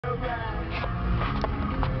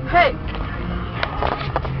Hey!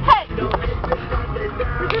 Hey!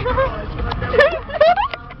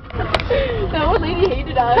 That old lady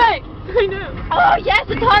hated us. Hey! I know. Oh yes,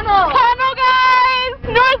 a tunnel! Tunnel, guys!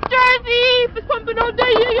 North Jersey! Fist pumping all day,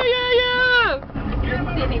 yeah! Didn't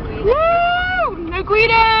see any weed. Woo! No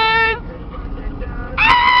Guidos!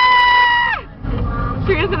 Ah!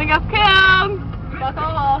 Trina's gonna get killed! Fuck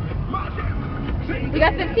off. We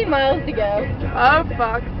got 15 miles to go. Oh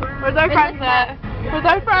fuck. Where's our friends at? Where's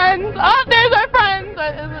our friends? Oh, there's our friends! Is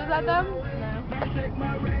that them? No.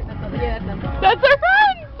 Yeah, that's them. That's our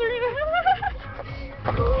friends!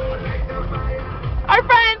 Our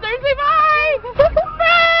friends! Say bye!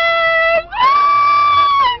 Friends!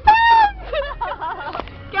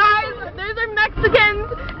 Guys, there's our Mexicans,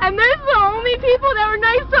 and there's the only people that were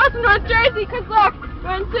nice to us in North Jersey, because look, we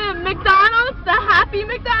went to McDonald's, the Happy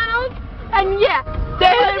McDonald's, and yeah,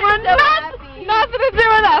 they were nothing to do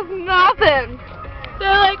with us, nothing.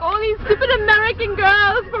 They're like all these stupid American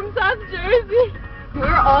girls from South Jersey. We're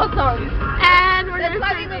awesome. And we're That's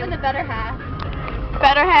why we live in the better half.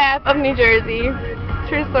 better half of New Jersey.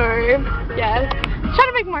 True story. Yes. Try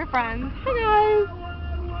to make more friends. Hi guys.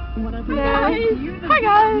 Nice. Hi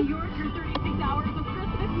guys.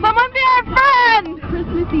 Someone be our friend.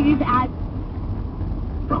 Christmas Eve at.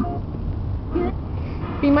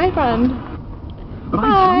 Be my friend. But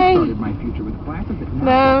Hi. I started my future with classes at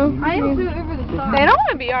No. I am so over the top. They don't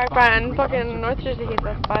want to be our friend. Fucking North Jersey hates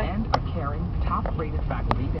us. Bye. and a caring, top-rated faculty.